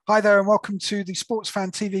Hi there, and welcome to the Sports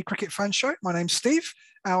Fan TV Cricket Fan Show. My name's Steve.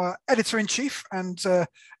 Our editor-in-chief and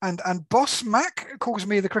boss, Mac, calls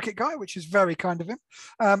me the cricket guy, which is very kind of him.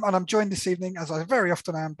 And I'm joined this evening, as I very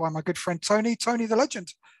often am, by my good friend Tony the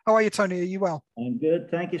legend. How are you, Tony? Are you well? I'm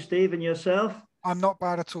good, thank you, Steve. And yourself? I'm not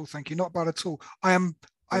bad at all, thank you. Not bad at all. I'm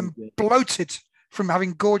bloated from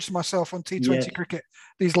having gorged myself on T20 cricket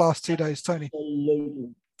these last 2 days, Tony. Absolutely.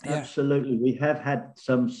 Absolutely. We have had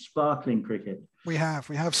some sparkling cricket. We have.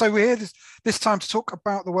 So we're here this time to talk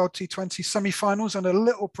about the World T20 semi-finals and a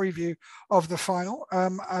little preview of the final.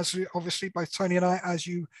 As obviously both Tony and I, if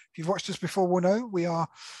you've watched us before, will know, we are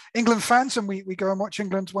England fans and we go and watch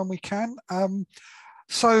England when we can.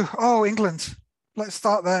 England. Let's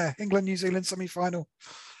start there. England-New Zealand semi-final.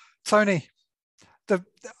 Tony,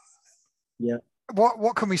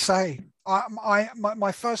 what can we say?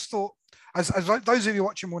 My first thought, as those of you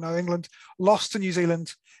watching will know, England lost to New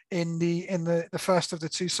Zealand in the first of the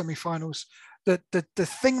two semi-finals. The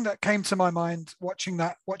thing that came to my mind watching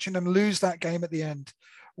them lose that game at the end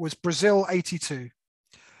was Brazil 82.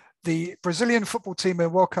 The Brazilian football team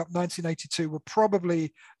in World Cup 1982 were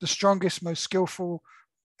probably the strongest, most skillful,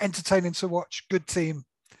 entertaining to watch, good team.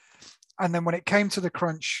 And then when it came to the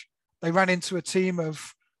crunch, they ran into a team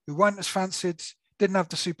who weren't as fancied, didn't have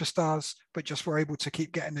the superstars, but just were able to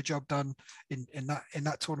keep getting the job done in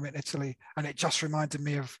that tournament in Italy. And it just reminded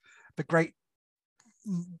me of the great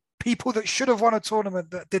people that should have won a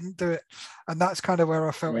tournament that didn't do it. And that's kind of where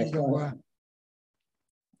I felt England were.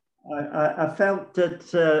 I felt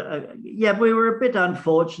that, we were a bit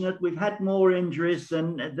unfortunate. We've had more injuries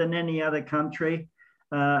than any other country.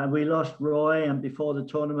 We lost Roy, and before the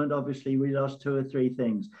tournament, obviously, we lost two or three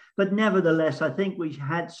things. But nevertheless, I think we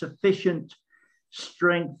had sufficient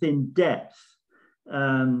strength in depth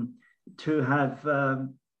to have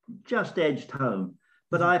just edged home.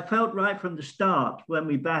 But I felt right from the start when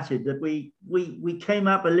we batted that we came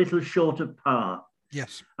up a little short of par.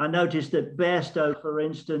 Yes. I noticed that Bairstow, for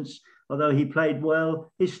instance, although he played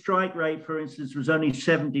well, his strike rate, for instance, was only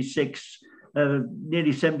 76,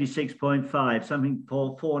 nearly 76.5, something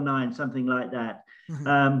 4.49, something like that,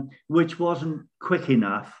 which wasn't quick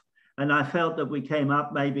enough. And I felt that we came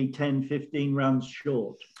up maybe 10, 15 runs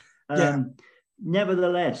short.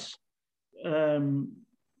 Nevertheless,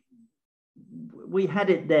 we had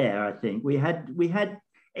it there, I think. We had.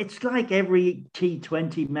 It's like every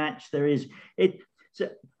T20 match there is.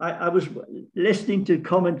 I was listening to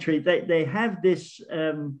commentary. They have this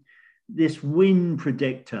win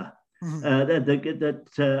predictor.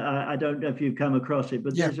 I don't know if you've come across it,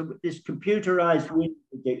 but there's this computerized win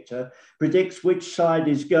predictor predicts which side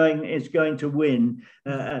is going to win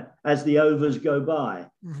as the overs go by.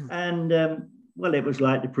 And it was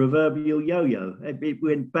like the proverbial yo-yo. It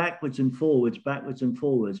went backwards and forwards.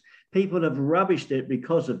 People have rubbished it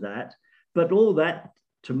because of that, but all that,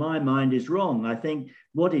 to my mind, is wrong. I think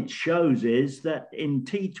what it shows is that in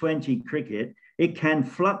T20 cricket, it can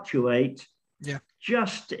fluctuate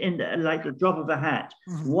just in like the drop of a hat.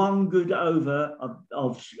 One good over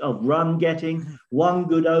of run getting, one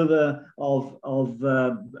good over of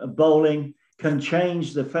bowling can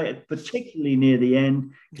change the face, particularly near the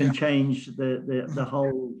end, can change the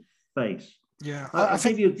whole face. I'll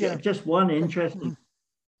give you just one interesting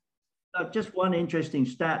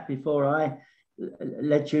stat before I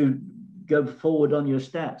let you go forward on your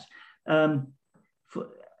stats.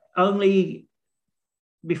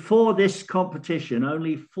 Before this competition,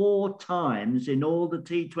 only 4 times in all the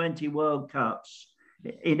T20 World Cups,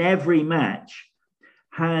 in every match,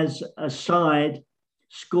 has a side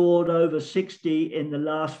scored over 60 in the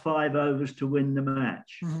last 5 overs to win the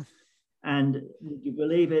match. And would you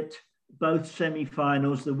believe it? Both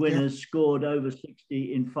semi-finals, the winners scored over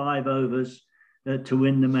 60 in 5 overs to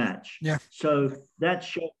win the match. So that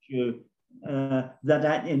shows you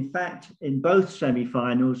that in fact, in both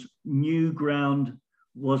semi-finals, new ground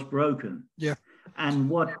was broken. And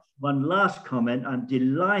one last comment I'm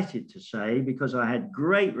delighted to say, because I had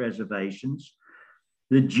great reservations,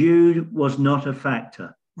 the dew was not a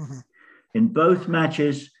factor. In both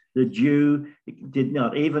matches, the dew did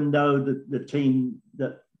not, even though the team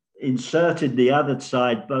that inserted the other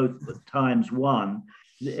side both times won,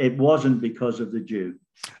 it wasn't because of the dew.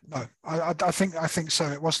 No, I think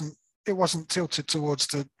so. It wasn't tilted towards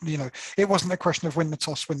it wasn't a question of win the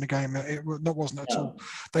toss, win the game. It wasn't at all.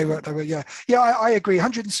 They were. I agree.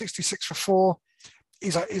 166 for 4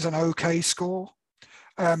 is an okay score.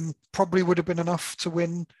 Probably would have been enough to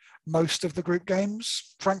win most of the group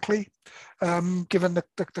games, frankly, given the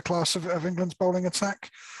class of England's bowling attack.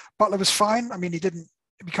 Butler was fine. I mean,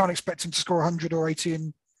 we can't expect him to score 100 or 80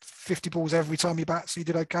 in 50 balls every time he bats. He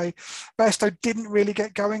did okay. Bairstow didn't really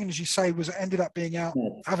get going, and as you say, ended up being out,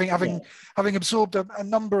 having absorbed a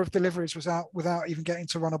number of deliveries, was out without even getting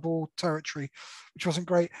to run a ball territory, which wasn't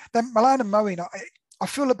great. Then Milan and Moeen, I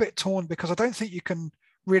feel a bit torn because I don't think you can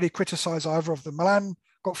really criticise either of them. Milan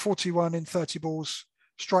got 41 in 30 balls,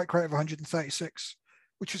 strike rate of 136,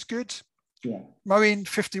 which was good. Yeah. Moeen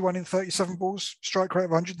 51 in 37 balls, strike rate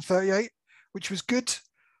of 138, which was good,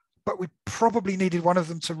 but we probably needed one of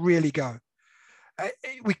them to really go. I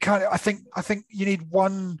think you need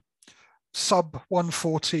one sub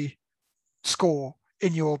 140 score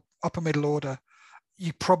in your upper middle order.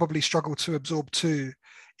 You probably struggle to absorb two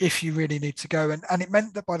if you really need to go. And it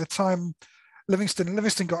meant that by the time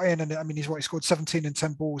Livingston got in, and I mean, he scored 17 in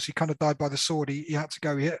 10 balls. He kind of died by the sword. He had to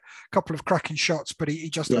go. He hit a couple of cracking shots, but he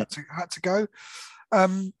just had to go. He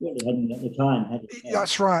hadn't at the time, had he?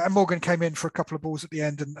 That's right. And Morgan came in for a couple of balls at the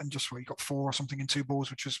end, and just he got 4 or something in 2 balls,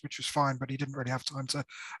 which was fine. But he didn't really have time to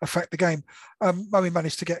affect the game. Moeen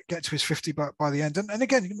managed to get to his 50 by the end. And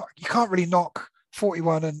again, you can't really knock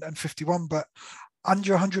 41 and 51, but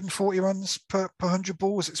under 140 runs per 100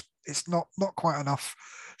 balls, it's not quite enough.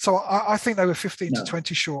 So I think they were 15 to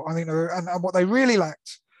 20 short. I think they were, and what they really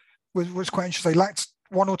lacked was quite interesting. They lacked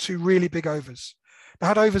 1 or 2 really big overs. They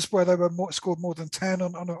had overs where they were scored more than 10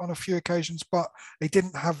 on a few occasions, but they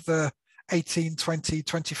didn't have the 18, 20,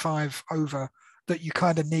 25 over that you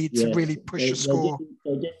kind of need to really push a score.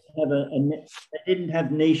 They didn't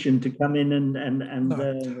have Nation to come in and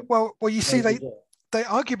no. Well, you see, they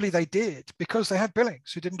arguably they did, because they had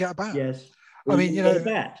Billings who didn't get a bat. Yes. I mean,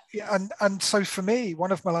 and so for me,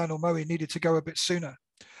 one of Milan or Moeen needed to go a bit sooner.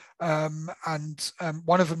 And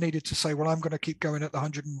one of them needed to say, well, I'm going to keep going at the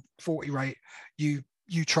 140 rate.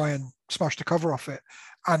 You try and smash the cover off it.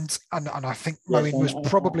 And I think Moeen was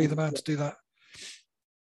probably the man to do that.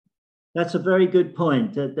 That's a very good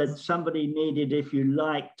point, that somebody needed, if you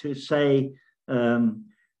like, to say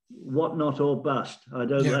what not or bust. I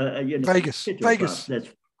don't Vegas. Bust.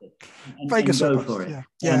 Vegas go bust. for it.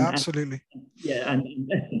 Absolutely.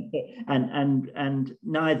 And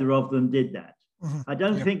neither of them did that. Mm-hmm. I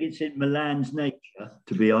don't think it's in Milan's nature,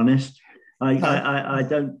 to be honest. I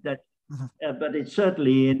don't. That, but it's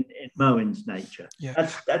certainly in Moeen's nature. Yeah.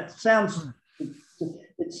 That sounds.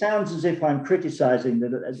 It sounds as if I'm criticizing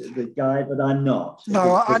the guy, but I'm not.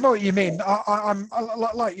 No, I know what you mean. I'm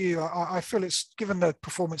like you. I feel it's, given the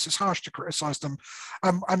performance, it's harsh to criticize them.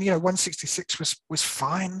 And 166 was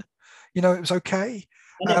fine. It was okay.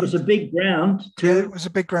 And it was a big ground too. Yeah, it was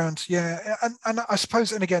a big ground. Yeah, and I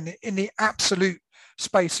suppose, and again, in the absolute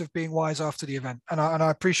space of being wise after the event, and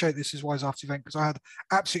I appreciate this is wise after the event, because I had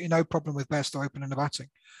absolutely no problem with Bairstow opening the batting.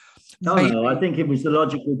 No, I think it was the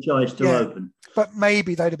logical choice to open. But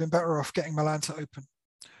maybe they'd have been better off getting Milan to open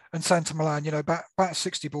and saying to Milan, bat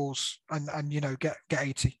 60 balls and get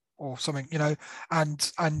 80 or something,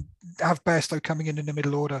 and have Bairstow coming in the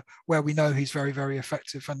middle order where we know he's very, very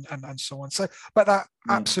effective and so on. So, but that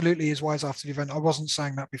absolutely is wise after the event. I wasn't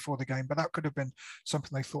saying that before the game, but that could have been something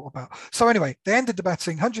they thought about. So anyway, they ended the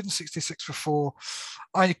batting 166 for 4.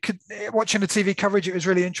 I could, watching the TV coverage, it was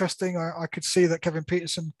really interesting. I could see that Kevin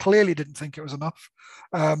Peterson clearly didn't think it was enough.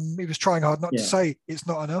 He was trying hard not to say it's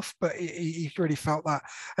not enough, but he really felt that.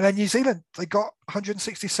 And then New Zealand, they got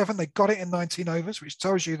 167. They got it in 19 overs, which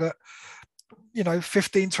tells you that,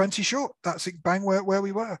 15, 20 short. That's bang where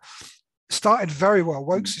we were. Started very well.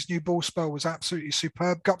 Wokes' new ball spell was absolutely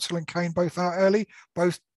superb. Guptill and Kane both out early.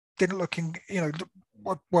 Both didn't look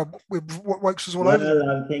Wokes was all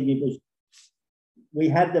over. I think it was. We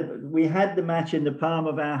had the match in the palm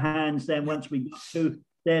of our hands. Then once we got to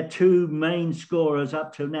their 2 main scorers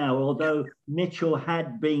up to now, although Mitchell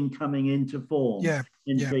had been coming into form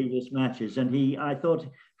in previous matches, and I thought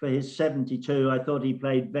for his 72, I thought he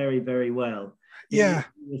played very, very well. He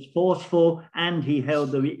was forceful, and he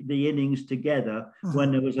held the innings together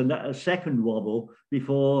when there was a second wobble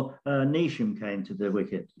before Neesham came to the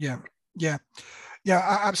wicket. Yeah,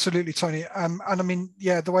 absolutely, Tony. And I mean,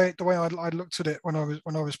 the way I looked at it when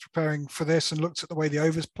I was preparing for this, and looked at the way the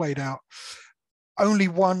overs played out, only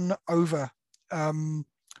 1 over to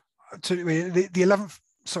the 11th.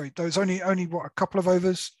 Sorry, there was only a couple of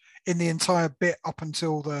overs in the entire bit up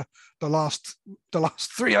until the last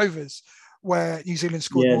 3 overs where New Zealand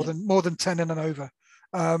scored more than 10 in an over.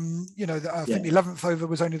 I think the 11th over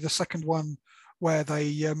was only the second one where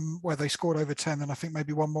they scored over 10, and I think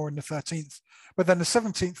maybe one more in the 13th. But then the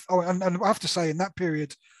 17th, and I have to say, in that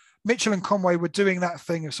period, Mitchell and Conway were doing that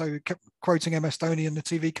thing. So we kept quoting MS Dhoni in the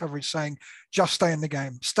TV coverage saying, just stay in the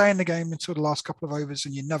game until the last couple of overs,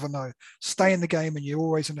 and you never know. Stay in the game and you're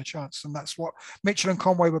always in a chance. And that's what Mitchell and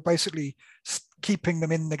Conway were basically keeping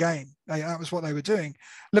them in the game. That was what they were doing.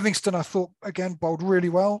 Livingston, I thought, again, bowled really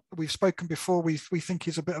well. We've spoken before. We think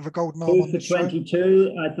he's a bit of a golden arm on this show.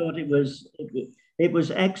 22, I thought it was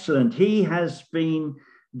excellent. He has been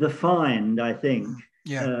the find, I think,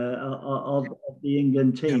 of the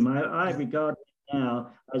England team. I regard him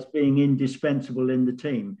now as being indispensable in the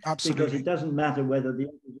team. Absolutely. Because it doesn't matter whether the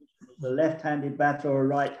a left-handed batter or a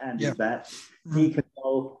right-handed bat, he can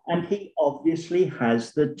bowl, and he obviously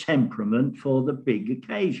has the temperament for the big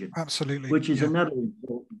occasion. Absolutely, which is another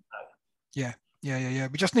important factor. Yeah.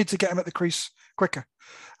 We just need to get him at the crease quicker.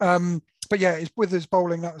 But yeah, with his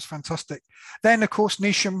bowling, that was fantastic. Then, of course,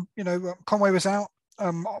 Neesham, Conway was out.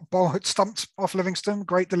 Ball had stumped off Livingston.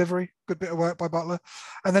 Great delivery, good bit of work by Butler.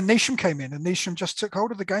 And then Neesham came in, and Neesham just took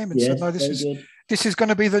hold of the game and said, "No, this is going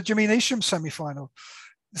to be the Jimmy Neesham semi-final."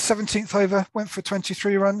 The 17th over went for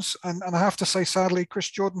 23 runs, and I have to say, sadly, Chris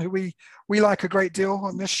Jordan, who we like a great deal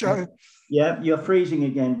on this show. Yeah, you're freezing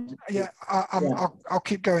again. Yeah, I'll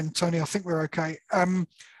keep going, Tony. I think we're okay. We'll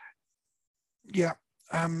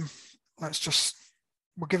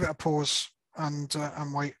give it a pause and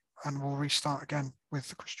wait, and we'll restart again with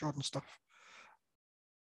the Chris Jordan stuff.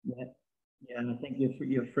 Yeah, I think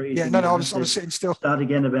you're freezing. Yeah, no, I was sitting still. Start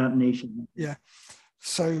again about Neesham. Yeah,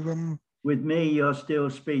 so. With me, you're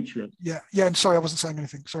still speechless. Yeah, and sorry, I wasn't saying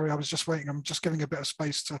anything. Sorry, I was just waiting. I'm just giving a bit of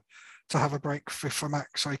space to have a break for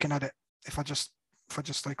Mac, so he can edit if I just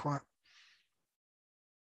stay quiet.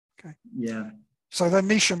 Okay. Yeah. So then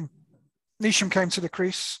Neesham came to the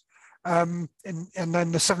crease, and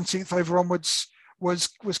then the 17th over onwards was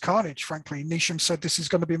carnage. Frankly, Neesham said, "This is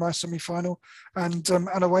going to be my semi-final," and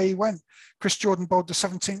away he went. Chris Jordan bowled the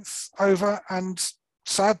 17th over, and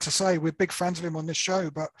sad to say, we're big fans of him on this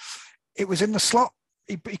show, but it was in the slot.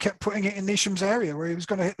 He kept putting it in Neesham's area where he was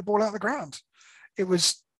going to hit the ball out of the ground. It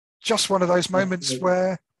was just one of those moments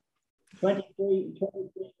where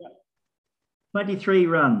 23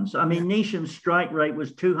 runs. I mean, Neesham's strike rate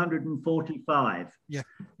was 245. Yeah.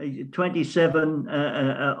 27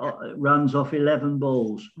 runs off 11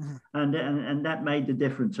 balls. And that made the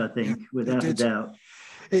difference, I think, without a doubt.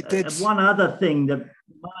 It did. One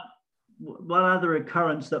other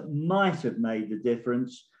occurrence that might have made the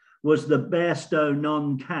difference was the Bairstow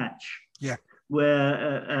non-catch,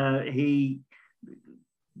 where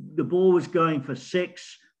the ball was going for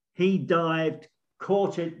 6. He dived,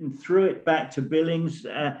 caught it, and threw it back to Billings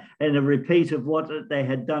in a repeat of what they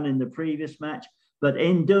had done in the previous match. But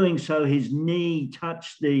in doing so, his knee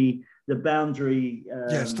touched the boundary.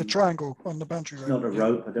 Yes, the triangle on the boundary. It's not a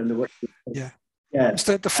rope. I don't know what. Yeah. It's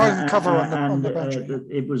the foam cover on the boundary.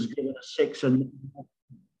 It was given a 6, and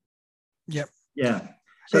yeah.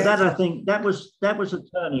 So that, I think, that was a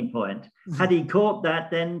turning point. Had he caught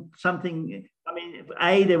that, then something. I mean,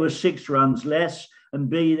 A, there was 6 runs less, and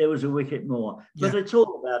B, there was a wicket more. But it's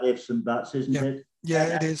all about ifs and buts, isn't it?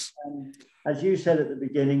 Yeah, it is. As you said at the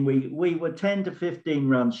beginning, we were 10 to 15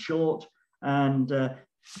 runs short. And the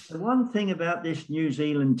one thing about this New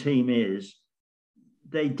Zealand team is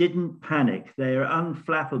they didn't panic. They are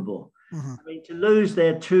unflappable. I mean, to lose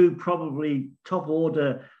their 2 probably top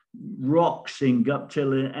order rocks in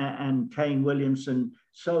Guptill and Kane Williamson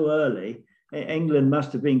so early, England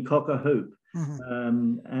must have been cock a hoop.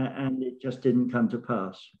 And it just didn't come to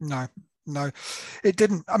pass. No, it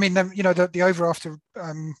didn't. I mean, the over after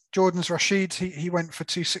Jordan's Rashid, he went for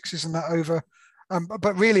 2 sixes in that over.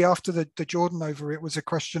 But really, after the Jordan over, it was a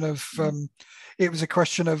question of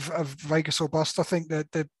Vegas or bust. I think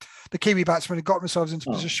that the Kiwi batsmen had got themselves into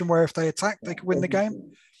a position where if they attacked, they could win the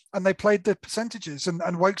game. And they played the percentages, and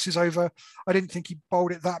Wokes is over. I didn't think he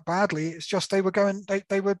bowled it that badly. It's just they were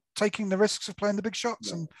taking the risks of playing the big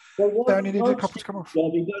shots, and they only needed a couple to come off.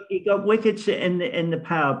 He got wickets in the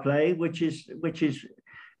power play, which is the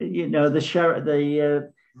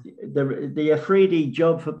Afridi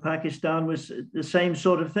job for Pakistan was the same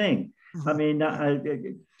sort of thing. I mean,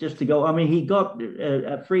 just to go. I mean, he got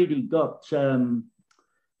Afridi got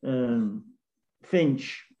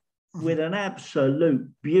Finch with an absolute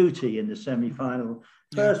beauty in the semi-final.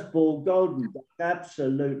 First ball, golden,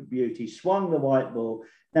 absolute beauty. Swung the white ball.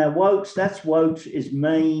 Now, Wokes'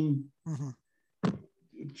 main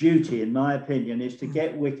duty, in my opinion, is to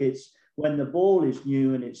get wickets when the ball is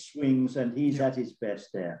new and it swings, and he's at his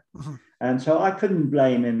best there. And so I couldn't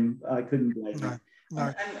blame him. No.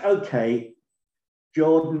 And okay,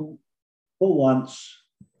 Jordan, for once,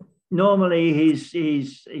 normally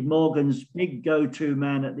he's Morgan's big go-to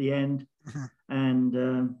man at the end, and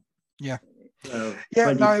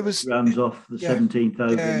it was runs off the 17th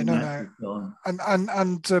over. And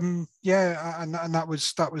that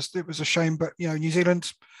was it was a shame, but New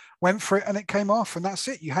Zealand went for it and it came off, and that's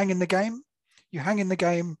it. You hang in the game, you hang in the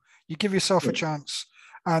game, you give yourself a chance.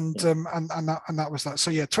 And that was that.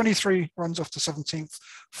 So yeah, 23 runs off the 17th,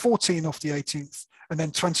 14 off the 18th, and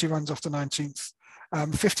then 20 runs off the 19th.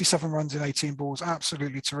 57 runs in 18 balls,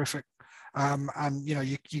 absolutely terrific. And you know,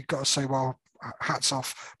 you got to say, well, hats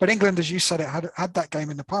off. But England, as you said, it had that game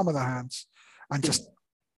in the palm of their hands, and just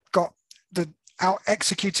got out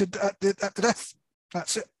executed at the death.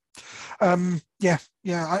 That's it. I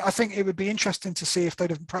think it would be interesting to see if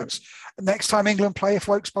they'd have perhaps next time England play, if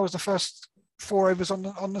Wokes bowls the first 4 overs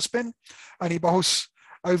on the spin, and he bowls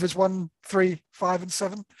overs 1, 3, 5, and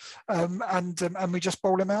 7, and we just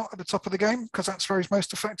bowl him out at the top of the game because that's where he's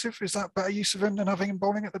most effective. Is that better use of him than having him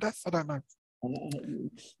bowling at the death? I don't know.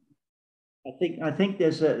 I think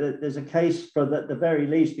there's a case for the very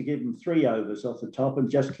least to give him 3 overs off the top and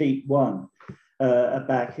just keep 1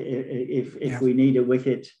 back if we need a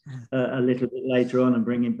wicket a little bit later on and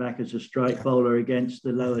bring him back as a strike bowler against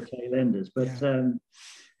the lower tail enders. But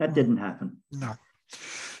that didn't happen. No.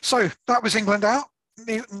 So that was England out.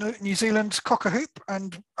 New Zealand cock a hoop,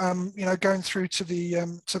 and going through to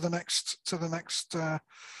the next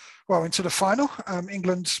into the final.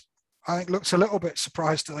 England, I think, looked a little bit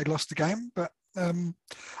surprised that they lost the game, but I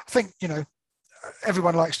think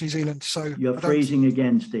everyone likes New Zealand. So you're freezing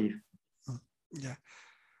again, Steve. Yeah,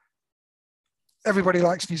 everybody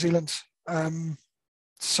likes New Zealand.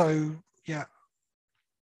 So yeah.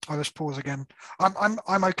 I'll just pause again.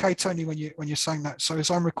 I'm okay, Tony, when you're saying that. So as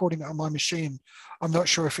I'm recording it on my machine, I'm not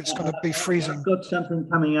sure if it's going to be freezing. I've got something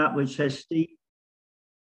coming up which says Steve.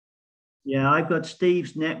 Yeah, I've got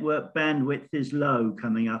Steve's network bandwidth is low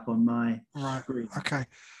coming up on my screen. Okay,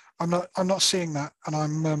 I'm not seeing that,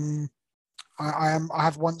 and I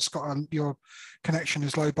have once got your connection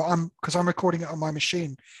is low, but because I'm recording it on my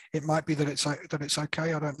machine, it might be that it's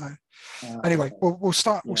okay. I don't know. Anyway, we'll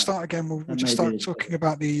start again. We'll just start talking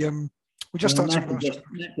about the. We'll just start talking about.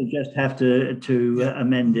 We'll just have to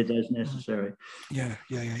amend it as necessary. Yeah.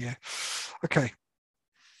 Okay,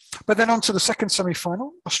 but then on to the second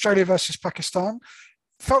semi-final, Australia versus Pakistan.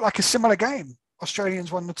 Felt like a similar game.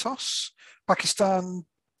 Australians won the toss. Pakistan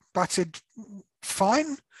batted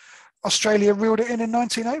fine. Australia reeled it in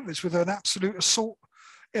 19 overs with an absolute assault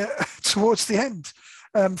towards the end.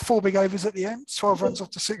 4 big overs at the end, 12 runs off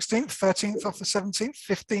the 16th, 13th off the 17th,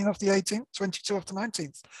 15 off the 18th, 22 off the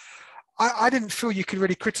 19th. I didn't feel you could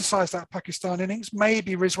really criticise that Pakistan innings.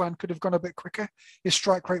 Maybe Rizwan could have gone a bit quicker. His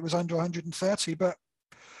strike rate was under 130, but,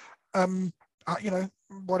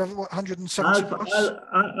 whatever, 170 plus.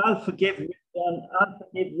 I'll forgive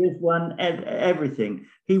Rizwan everything.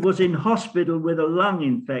 He was in hospital with a lung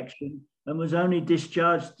infection and was only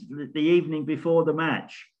discharged the evening before the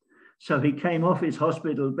match. So he came off his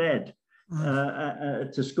hospital bed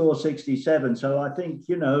to score 67. So I think,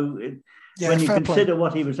 when you consider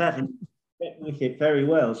what he was at, he with it very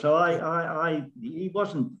well. So he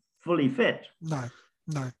wasn't fully fit. No.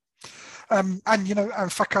 And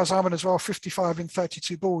Fakhar Zaman as well, 55 in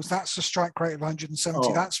 32 balls. That's a strike rate of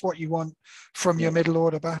 170. That's what you want from your middle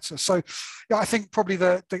order batter. So, I think probably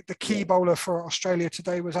the key bowler for Australia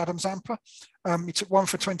today was Adam Zampa. He took 1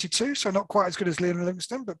 for 22, so not quite as good as Liam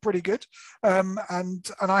Livingstone, but pretty good. And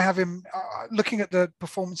I have him looking at the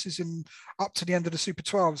performances in up to the end of the Super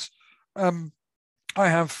 12s. I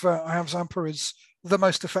have Zampa as the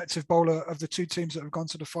most effective bowler of the 2 teams that have gone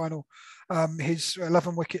to the final. His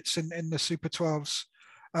 11 wickets in the Super 12s.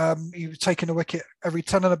 He was taking a wicket every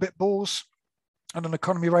 10 and a bit balls and an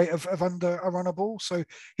economy rate of under a run a ball. So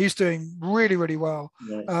he's doing really, really well.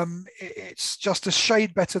 Yeah. It's just a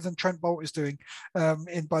shade better than Trent Boult is doing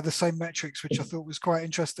by the same metrics, which I thought was quite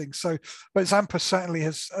interesting. So, but Zampa certainly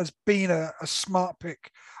has been a smart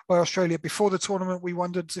pick by Australia. Before the tournament, we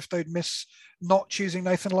wondered if they'd miss not choosing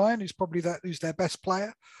Nathan Lyon, who's their best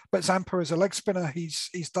player. But Zampa as a leg spinner, he's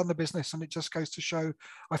done the business, and it just goes to show,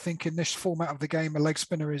 I think, in this format of the game, a leg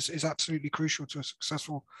spinner is absolutely crucial to a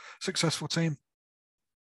successful team.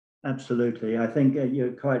 Absolutely, I think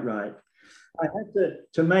you're quite right. I had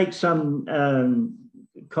to make some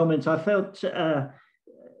comments. I felt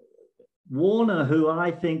Warner, who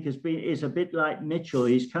I think is a bit like Mitchell,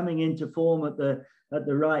 he's coming into form at the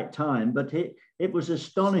right time, but it was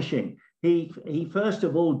astonishing. He first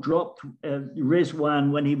of all dropped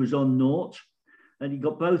Rizwan when he was on naught, and he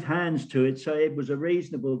got both hands to it, so it was a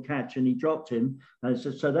reasonable catch, and he dropped him.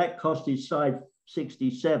 So that cost his side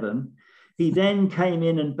 67. He then came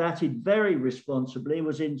in and batted very responsibly,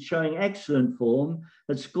 was showing excellent form,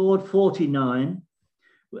 had scored 49.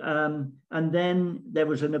 And then there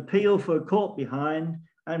was an appeal for a caught behind,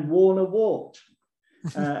 and Warner walked.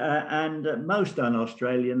 And most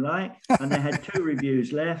un-Australian-like, and they had 2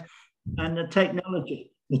 reviews left. And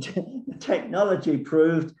the the technology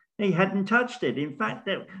proved he hadn't touched it. In fact,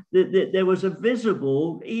 there was a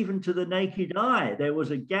visible, even to the naked eye, there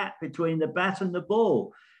was a gap between the bat and the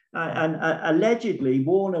ball. And allegedly,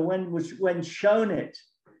 Warner, when shown it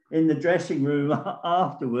in the dressing room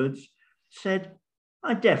afterwards, said,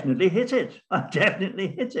 "I definitely hit it. I definitely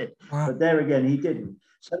hit it." Wow. But there again, he didn't.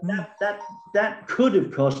 So that could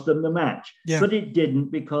have cost them the match, but it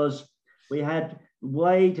didn't, because we had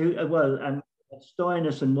Wade, and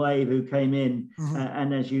Stoinis and Wade, who came in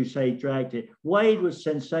and, as you say, dragged it. Wade was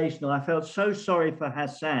sensational. I felt so sorry for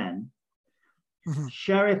Hassan.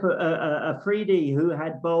 Sheriff Afridi, who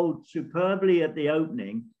had bowled superbly at the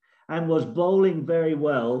opening and was bowling very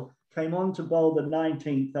well, came on to bowl the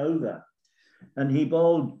 19th over. And he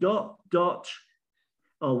bowled one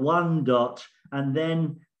dot, and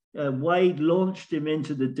then Wade launched him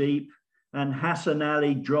into the deep, and Hassan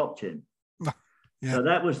Ali dropped him. So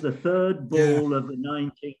that was the third ball of the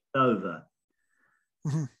 19th over.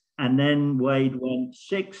 And then Wade went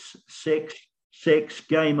 6-6-6,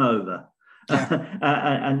 game over.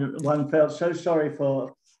 And one felt so sorry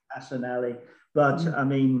for Hassan Ali. But I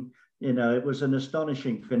mean, it was an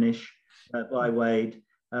astonishing finish by Wade,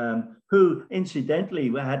 who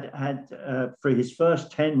incidentally had for his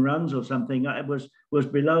first 10 runs or something, was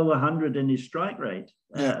below 100 in his strike rate.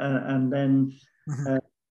 And then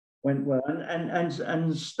went well. And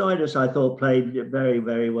Stoinis, I thought, played very,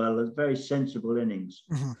 very well. A very sensible innings.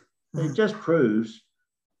 It just proves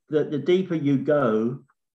that the deeper you go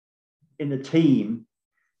in a team,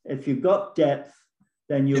 if you've got depth,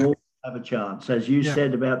 then you always have a chance. As you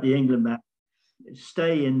said about the England match,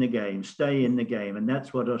 stay in the game. And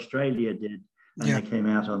that's what Australia did, and they came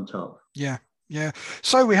out on top.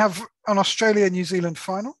 So we have an Australia-New Zealand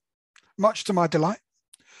final, much to my delight.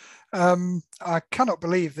 I cannot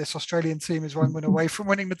believe this Australian team is 1 win away from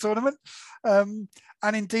winning the tournament. And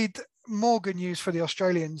indeed, more good news for the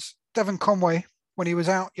Australians. Devon Conway, when he was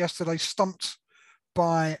out yesterday, stumped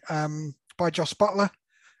by Joss Buttler.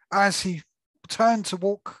 As he turned to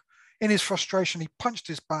walk, in his frustration, he punched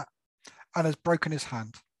his bat and has broken his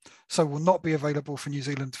hand. So will not be available for New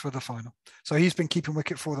Zealand for the final. So he's been keeping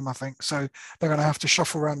wicket for them, I think. So they're going to have to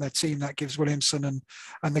shuffle around their team. That gives Williamson and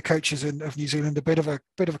the coaches of New Zealand a bit of a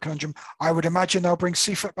conundrum. I would imagine they'll bring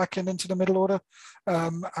Seifert back into the middle order,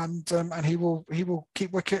 and he will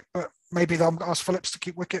keep wicket, but maybe they'll ask Phillips to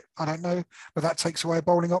keep wicket. I don't know, but that takes away a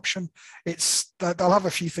bowling option. They'll have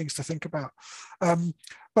a few things to think about,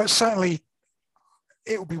 but certainly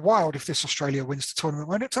it will be wild if this Australia wins the tournament,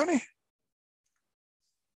 won't it, Tony?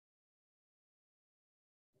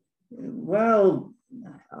 Well,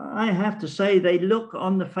 I have to say they look,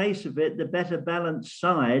 on the face of it, the better balanced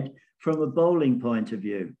side from a bowling point of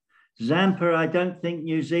view. Zampa, I don't think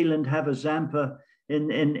New Zealand have a Zampa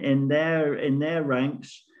in their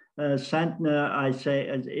ranks. Santner, I say,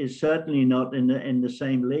 is certainly not in the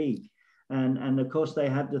same league, and of course they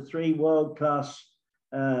have the 3 world-class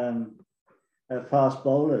fast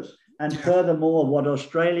bowlers. And furthermore, what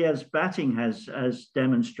Australia's batting has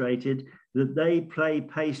demonstrated, that they play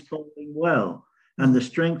pace bowling well. And the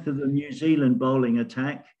strength of the New Zealand bowling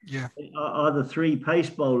attack are the 3 pace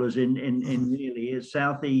bowlers in really is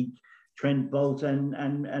Southee, Trent Boult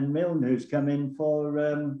and Milne, who's come in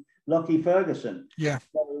for Lockie Ferguson.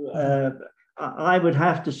 So, I would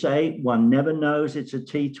have to say, one never knows. It's a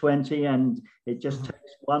T20, and it just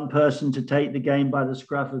takes one person to take the game by the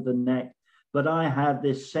scruff of the neck. But I have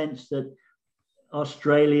this sense that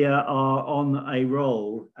Australia are on a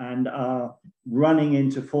roll and are running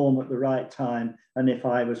into form at the right time. And if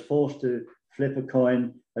I was forced to flip a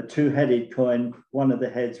coin, a 2-headed coin, one of the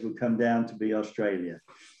heads would come down to be Australia.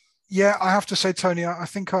 Yeah, I have to say, Tony, I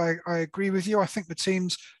think I agree with you. I think the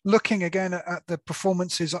team's looking again at the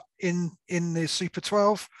performances in the Super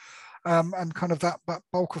 12 and kind of that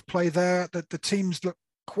bulk of play there, that the teams look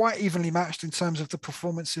quite evenly matched in terms of the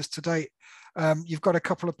performances to date. You've got a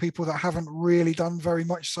couple of people that haven't really done very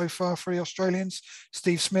much so far for the Australians.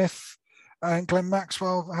 Steve Smith and Glenn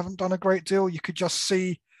Maxwell haven't done a great deal. You could just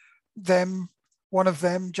see one of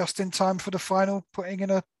them just in time for the final, putting in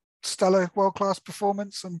a stellar world-class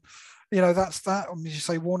performance. And, that's that. As you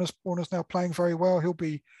say, Warner's now playing very well. He'll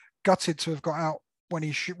be gutted to have got out when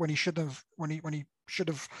he should have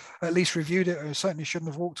at least reviewed it, or certainly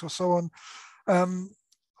shouldn't have walked or so on.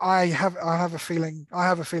 I have a feeling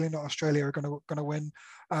that Australia are going to win.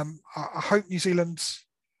 I hope New Zealand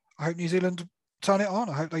turn it on.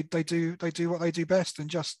 I hope they do what they do best and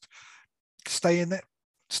just stay in it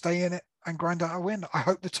and grind out a win. I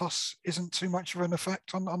hope the toss isn't too much of an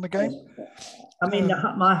effect on the game. I mean,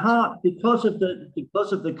 my heart, because of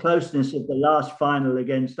the closeness of the last final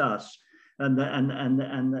against us, and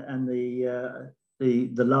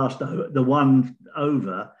the last, the one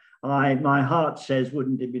over, my heart says,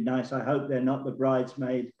 wouldn't it be nice? I hope they're not the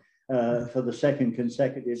bridesmaid for the second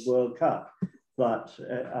consecutive World Cup. But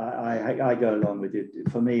I go along with it.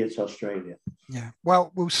 For me, it's Australia. Yeah.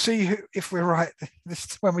 Well, we'll see if we're right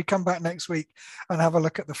when we come back next week and have a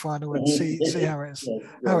look at the final and see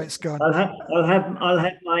how it's gone. I'll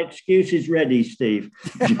have my excuses ready, Steve.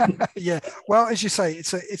 Yeah. Well, as you say,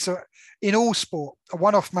 it's a in all sport, a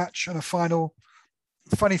one-off match and a final.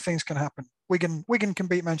 Funny things can happen. Wigan can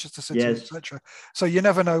beat Manchester City, yes. etc. So you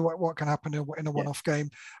never know what can happen in a one-off game.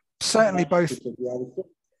 Certainly, both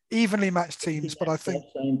evenly matched teams, but I think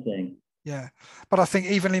same thing. Yeah, but I think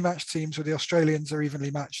evenly matched teams with the Australians are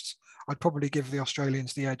evenly matched. I'd probably give the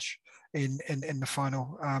Australians the edge in the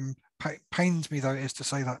final. Pains me though it is to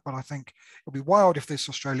say that, but I think it'll be wild if this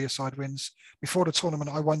Australia side wins. Before the tournament,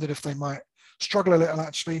 I wondered if they might struggle a little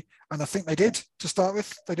actually, and I think they did to start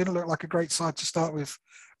with. They didn't look like a great side to start with,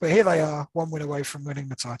 but here they are, one win away from winning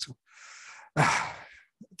the title.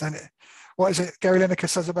 Then what is it Gary Lineker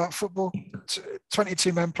says about football?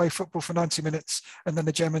 22 men play football for 90 minutes and then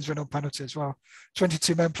the Germans win on penalty as well.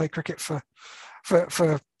 22 men play cricket for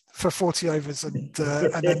 40 overs and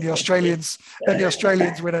then the Australians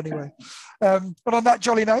win anyway. But on that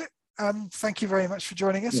jolly note, thank you very much for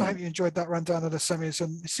joining us. I hope you enjoyed that rundown of the semis.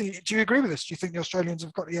 And do you agree with this? Do you think the Australians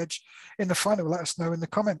have got the edge in the final? Let us know in the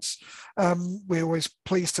comments. We're always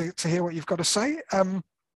pleased to hear what you've got to say.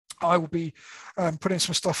 I will be putting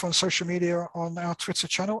some stuff on social media on our Twitter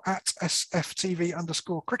channel at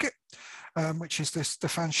SFTV_cricket, which is the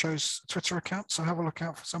fan show's Twitter account. So have a look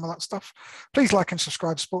out for some of that stuff. Please like and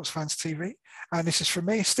subscribe to Sports Fans TV. And this is from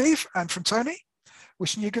me, Steve, and from Tony.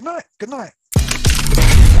 Wishing you good night. Good night.